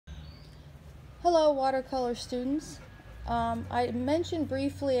Hello, watercolor students. I mentioned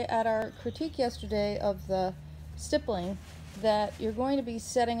briefly at our critique yesterday of the stippling that you're going to be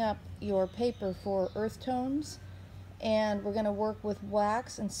setting up your paper for earth tones, and we're going to work with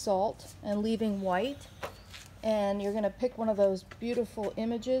wax and salt and leaving white, and you're going to pick one of those beautiful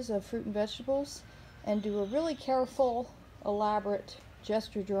images of fruit and vegetables and do a really careful, elaborate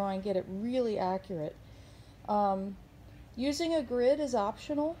gesture drawing, get it really accurate. Using a grid is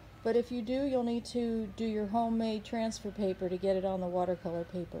optional, but if you do, you'll need to do your homemade transfer paper to get it on the watercolor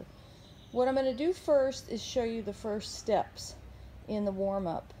paper. What I'm going to do first is show you the first steps in the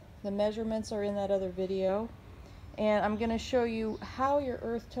warm-up. The measurements are in that other video, and I'm going to show you how your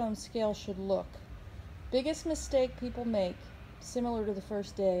earth tone scale should look. Biggest mistake people make, similar to the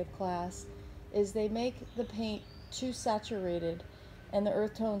first day of class, is they make the paint too saturated and the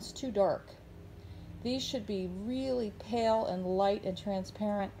earth tones too dark. These should be really pale and light and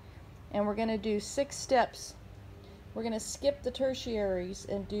transparent, and we're going to do 6 steps. We're going to skip the tertiaries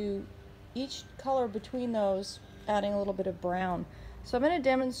and do each color between those, adding a little bit of brown. So I'm going to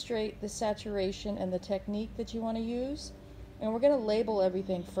demonstrate the saturation and the technique that you want to use, and we're going to label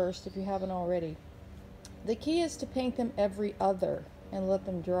everything first if you haven't already. The key is to paint them every other and let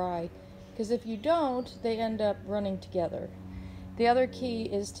them dry, because if you don't, they end up running together. The other key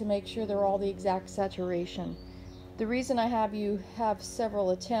is to make sure they're all the exact saturation. The reason I have you have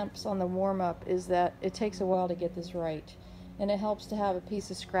several attempts on the warm-up is that it takes a while to get this right, and it helps to have a piece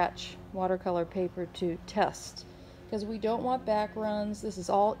of scratch watercolor paper to test, because we don't want back runs. This is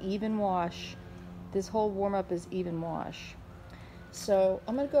all even wash. This whole warm-up is even wash. So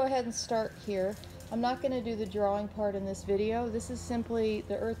I'm going to go ahead and start here. I'm not going to do the drawing part in this video. This is simply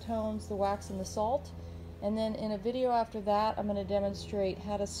the earth tones, the wax, and the salt. And then in a video after that, I'm going to demonstrate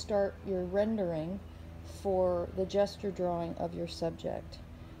how to start your rendering for the gesture drawing of your subject.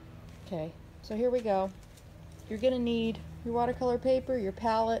 Okay, so here we go. You're going to need your watercolor paper, your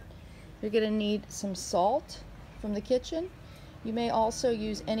palette. You're going to need some salt from the kitchen. You may also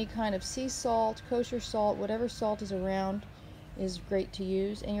use any kind of sea salt, kosher salt, whatever salt is around is great to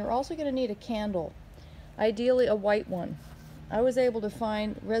use. And you're also going to need a candle, ideally a white one. I was able to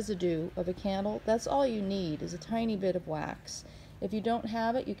find residue of a candle. That's all you need, is a tiny bit of wax. If you don't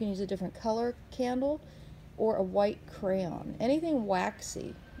have it, you can use a different color candle or a white crayon, anything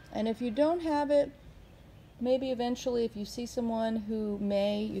waxy. And if you don't have it, maybe eventually if you see someone who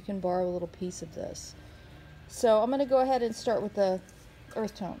may, you can borrow a little piece of this. So I'm going to go ahead and start with the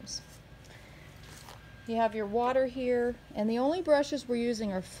earth tones. You have your water here, and the only brushes we're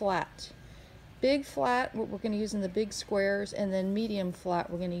using are flat. Big flat, what we're going to use in the big squares, and then medium flat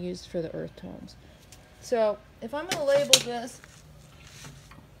we're going to use for the earth tones. So if I'm going to label this,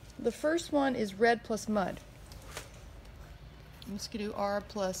 the first one is red plus mud. I'm just going to do R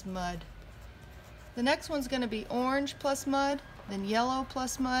plus mud. The next one's going to be orange plus mud, then yellow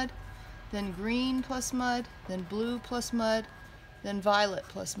plus mud, then green plus mud, then blue plus mud, then violet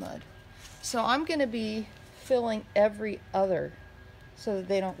plus mud. So I'm going to be filling every other so that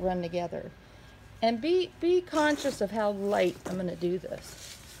they don't run together. And be conscious of how light I'm going to do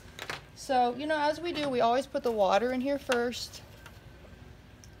this. So, you know, as we do, we always put the water in here first.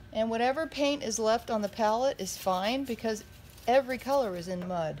 And whatever paint is left on the palette is fine, because every color is in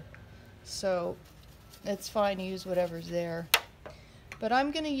mud. So it's fine to use whatever's there. But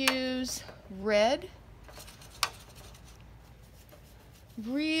I'm going to use red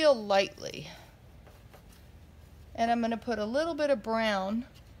real lightly. And I'm going to put a little bit of brown.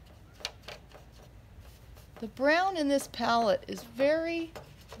 The brown in this palette is very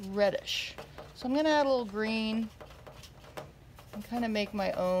reddish. So I'm going to add a little green and kind of make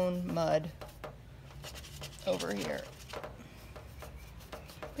my own mud over here.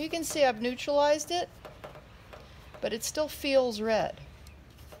 You can see I've neutralized it, but it still feels red.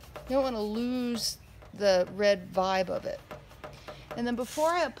 You don't want to lose the red vibe of it. And then before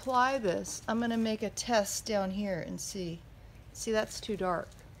I apply this, I'm going to make a test down here and see. See, that's too dark.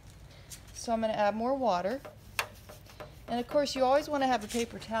 So I'm going to add more water. And of course, you always want to have a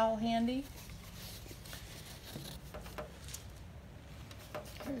paper towel handy.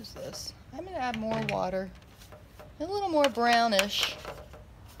 Here's this. I'm going to add more water. A little more brownish.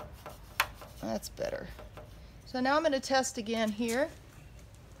 That's better. So now I'm going to test again here.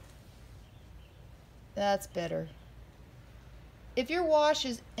 That's better. If your wash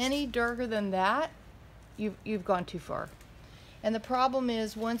is any darker than that, you've gone too far. And the problem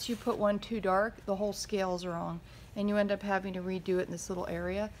is, once you put one too dark, the whole scale is wrong, and you end up having to redo it in this little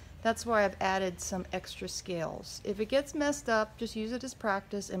area. That's why I've added some extra scales. If it gets messed up, just use it as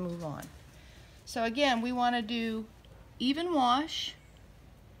practice and move on. So again, we want to do even wash,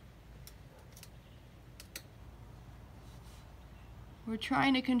 We're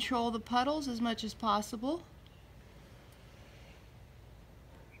trying to control the puddles as much as possible.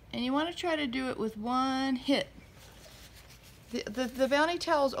 And you want to try to do it with one hit. The Bounty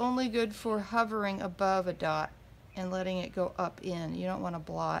towel is only good for hovering above a dot and letting it go up in. You don't want to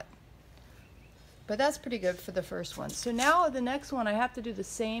blot. But that's pretty good for the first one. So now the next one I have to do the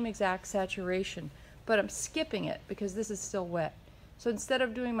same exact saturation, but I'm skipping it because this is still wet. So instead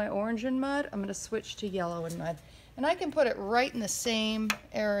of doing my orange and mud, I'm going to switch to yellow and mud. And I can put it right in the same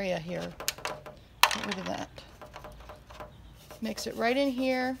area here. Get rid of that. Mix it right in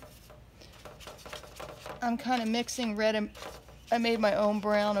here. I'm kind of mixing red and I made my own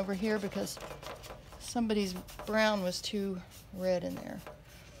brown over here because somebody's brown was too red in there.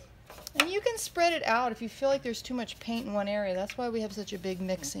 And you can spread it out if you feel like there's too much paint in one area. That's why we have such a big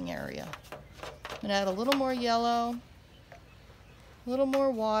mixing area. I'm going to add a little more yellow, a little more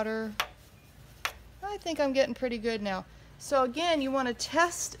water. I think I'm getting pretty good now. So again, you want to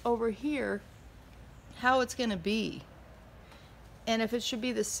test over here how it's going to be. And if it should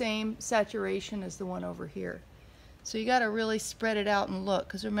be the same saturation as the one over here. So you got to really spread it out and look,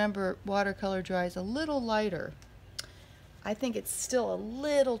 because remember, watercolor dries a little lighter. I think it's still a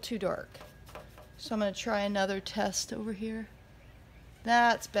little too dark. So I'm going to try another test over here.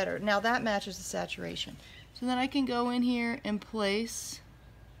 That's better. Now that matches the saturation. So then I can go in here and place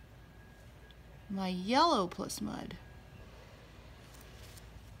my yellow plus mud.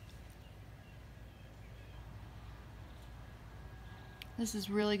 This is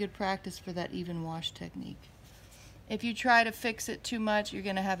really good practice for that even wash technique. If you try to fix it too much, you're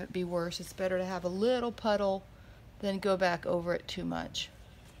going to have it be worse. It's better to have a little puddle than go back over it too much.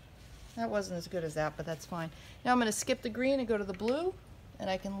 That wasn't as good as that, but that's fine. Now I'm going to skip the green and go to the blue, and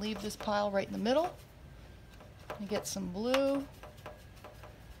I can leave this pile right in the middle and get some blue.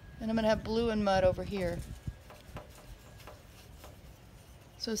 And I'm going to have blue and mud over here.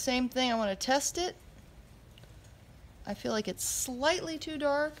 So same thing, I want to test it. I feel like it's slightly too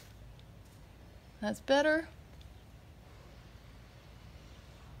dark. That's better.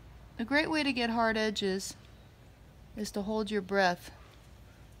 A great way to get hard edges is to hold your breath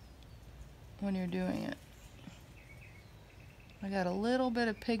when you're doing it. I got a little bit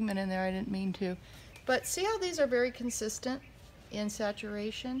of pigment in there, I didn't mean to. But see how these are very consistent in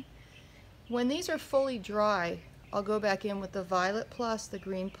saturation? When these are fully dry, I'll go back in with the violet plus, the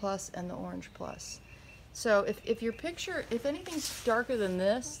green plus, and the orange plus. So if your picture, if anything's darker than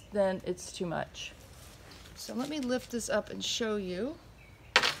this, then it's too much. So let me lift this up and show you.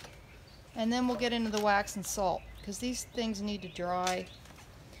 And then we'll get into the wax and salt, because these things need to dry.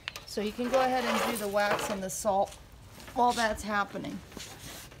 So you can go ahead and do the wax and the salt while that's happening.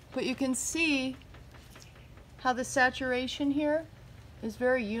 But you can see how the saturation here is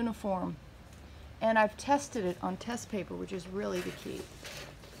very uniform. And I've tested it on test paper, which is really the key.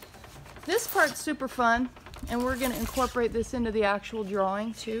 This part's super fun, and we're going to incorporate this into the actual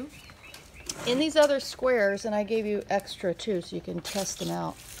drawing too. In these other squares, and I gave you extra too so you can test them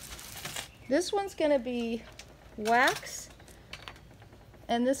out. This one's going to be wax,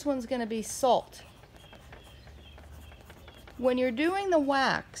 and this one's going to be salt. When you're doing the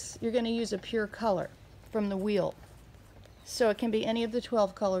wax, you're going to use a pure color from the wheel. So it can be any of the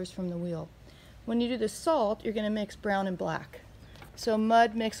 12 colors from the wheel. When you do the salt, you're going to mix brown and black. So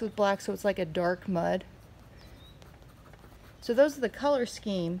mud mixed with black, so it's like a dark mud. So those are the color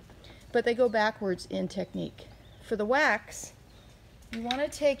scheme, but they go backwards in technique. For the wax, you want to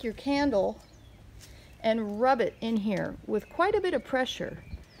take your candle and rub it in here with quite a bit of pressure.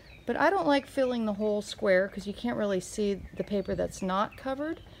 But I don't like filling the whole square because you can't really see the paper that's not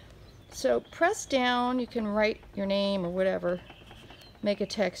covered. So press down, you can write your name or whatever, make a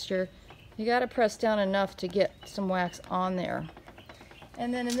texture. You got to press down enough to get some wax on there.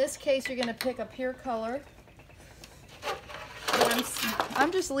 And then in this case, you're going to pick a pure color.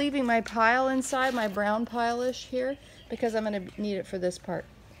 I'm just leaving my pile inside, my brown pile-ish here, because I'm going to need it for this part.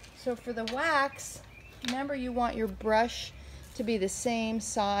 So for the wax, remember you want your brush to be the same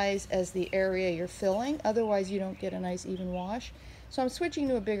size as the area you're filling, otherwise you don't get a nice even wash. So I'm switching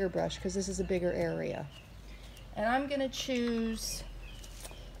to a bigger brush because this is a bigger area. And I'm going to choose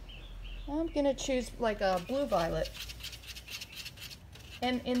like a blue violet.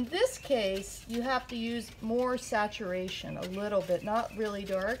 And in this case, you have to use more saturation, a little bit, not really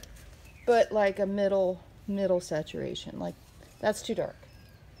dark, but like a middle saturation. Like, that's too dark.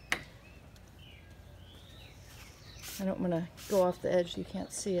 I don't want to go off the edge, you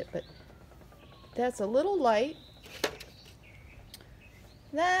can't see it, but that's a little light.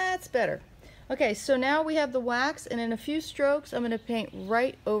 That's better. Okay, so now we have the wax, and in a few strokes, I'm going to paint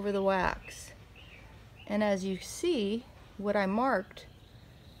right over the wax. And as you see, what I marked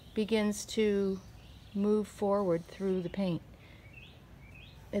begins to move forward through the paint.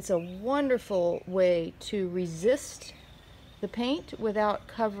 It's a wonderful way to resist the paint without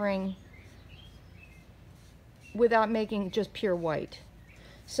covering, without making just pure white.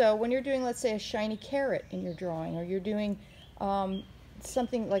 So when you're doing, let's say, a shiny carrot in your drawing, or you're doing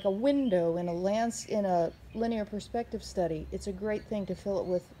something like a window in a linear perspective study, it's a great thing to fill it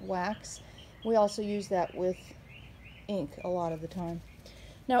with wax. We also use that with ink a lot of the time.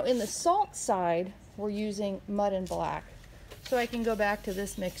 Now in the salt side, we're using mud and black. So I can go back to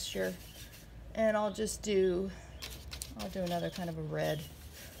this mixture and I'll do another kind of a red.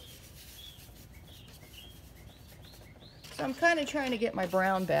 So I'm kind of trying to get my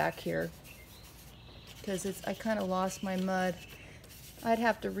brown back here because I kind of lost my mud. I'd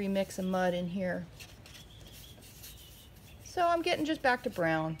have to remix a mud in here. So I'm getting just back to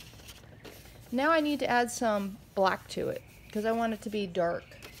brown. Now I need to add some black to it because I want it to be dark.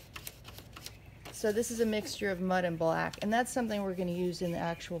 So this is a mixture of mud and black, and that's something we're going to use in the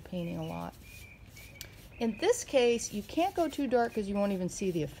actual painting a lot. In this case, you can't go too dark because you won't even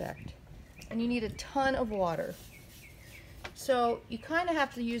see the effect. And you need a ton of water. So you kind of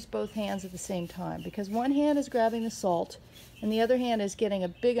have to use both hands at the same time because one hand is grabbing the salt and the other hand is getting a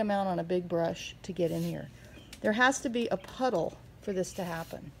big amount on a big brush to get in here. There has to be a puddle for this to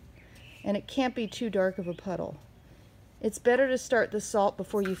happen, and it can't be too dark of a puddle. It's better to start the salt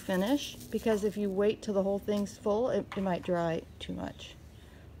before you finish because if you wait till the whole thing's full, it might dry too much.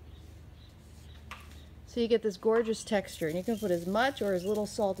 So you get this gorgeous texture, and you can put as much or as little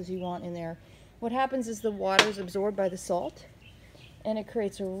salt as you want in there. What happens is the water is absorbed by the salt, and it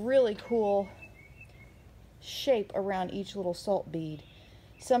creates a really cool shape around each little salt bead.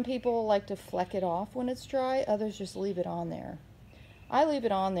 Some people like to fleck it off when it's dry, others just leave it on there. I leave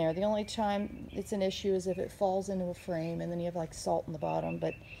it on there. The only time it's an issue is if it falls into a frame and then you have like salt in the bottom,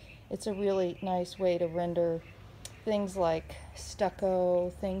 but it's a really nice way to render things like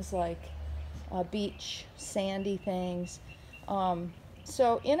stucco, things like beach, sandy things.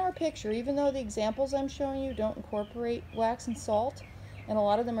 So in our picture, even though the examples I'm showing you don't incorporate wax and salt, and a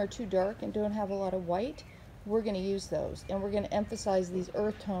lot of them are too dark and don't have a lot of white, we're going to use those, and we're going to emphasize these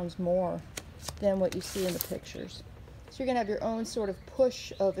earth tones more than what you see in the pictures. So you're going to have your own sort of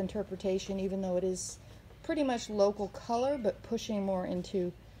push of interpretation, even though it is pretty much local color, but pushing more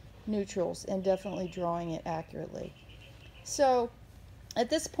into neutrals and definitely drawing it accurately. So at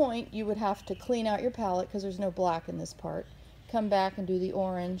this point, you would have to clean out your palette because there's no black in this part. Come back and do the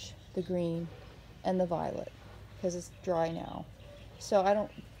orange, the green, and the violet because it's dry now. So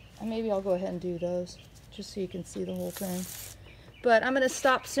maybe I'll go ahead and do those just so you can see the whole thing. But I'm going to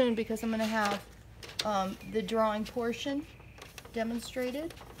stop soon because I'm going to have the drawing portion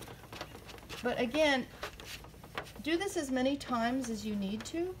demonstrated. But again, do this as many times as you need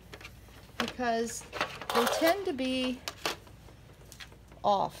to because they tend to be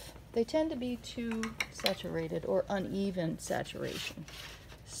off. They tend to be too saturated or uneven saturation.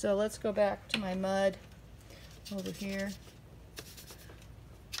 So let's go back to my mud over here.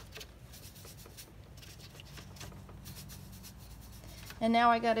 And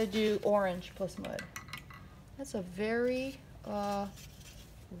now I got to do orange plus mud. That's a very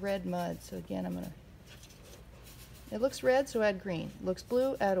red mud. So again, it looks red, so add green. It looks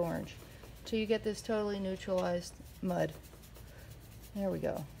blue, add orange. Till you get this totally neutralized mud. There we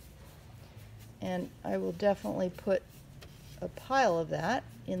go. And I will definitely put a pile of that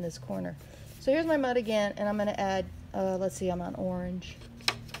in this corner. So here's my mud again, and I'm going to add, let's see, I'm on orange.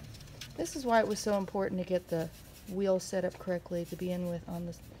 This is why it was so important to get the wheel set up correctly to begin with on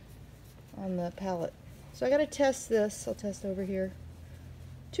the palette. So I got to test this. I'll test over here.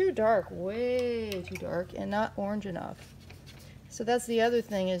 Too dark, way too dark, and not orange enough. So that's the other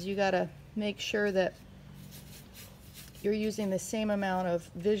thing, is you got to make sure that you're using the same amount of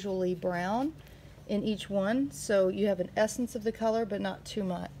visually brown in each one, so you have an essence of the color but not too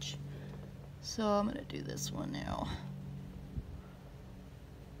much. So I'm going to do this one now.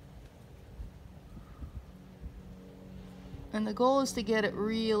 And the goal is to get it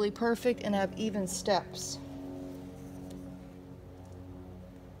really perfect and have even steps.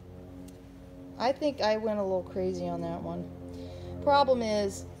 I think I went a little crazy on that one. Problem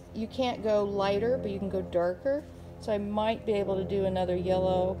is, you can't go lighter, but you can go darker. So I might be able to do another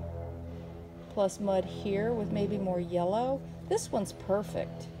yellow plus mud here with maybe more yellow. This one's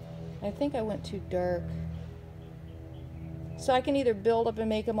perfect. I think I went too dark. So I can either build up and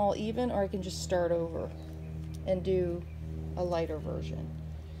make them all even, or I can just start over and do a lighter version.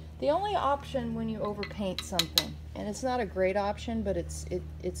 The only option when you overpaint something, and it's not a great option, but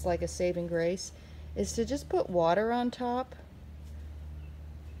it's like a saving grace, is to just put water on top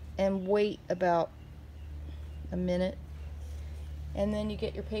and wait about a minute. And then you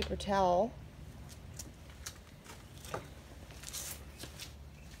get your paper towel.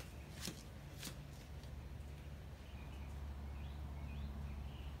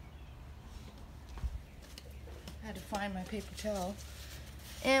 I had to find my paper towel.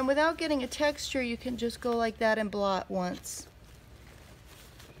 And without getting a texture, you can just go like that and blot once.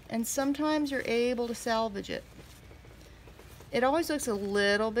 And sometimes you're able to salvage it. It always looks a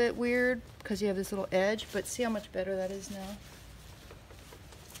little bit weird because you have this little edge, but see how much better that is now?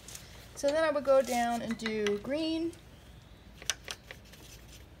 So then I would go down and do green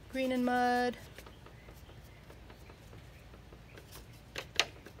and mud,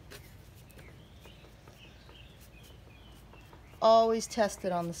 always test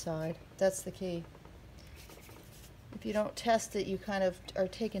it on the side. That's the key. If you don't test it, you kind of are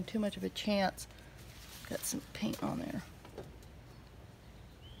taking too much of a chance. Got some paint on there.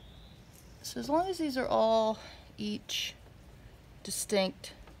 So as long as these are all each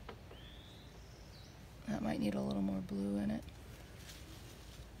distinct, that might need a little more blue in it.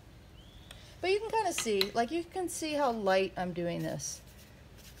 But you can kind of see, like you can see how light I'm doing this.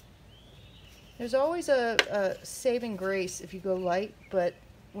 There's always a saving grace if you go light, but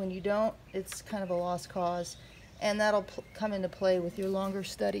when you don't, it's kind of a lost cause. And that'll come into play with your longer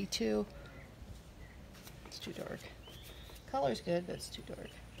study too. It's too dark. Color's good, but it's too dark.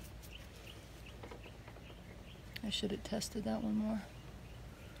 I should have tested that one more.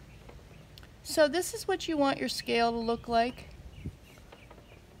 So this is what you want your scale to look like.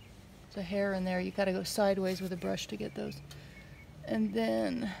 There's a hair in there. You got to go sideways with a brush to get those. And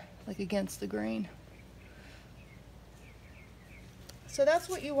then, like against the grain. So that's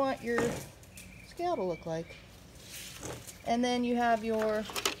what you want your scale to look like. And then you have your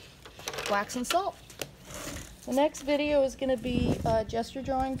wax and salt. The next video is going to be gesture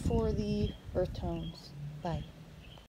drawing for the earth tones. Bye.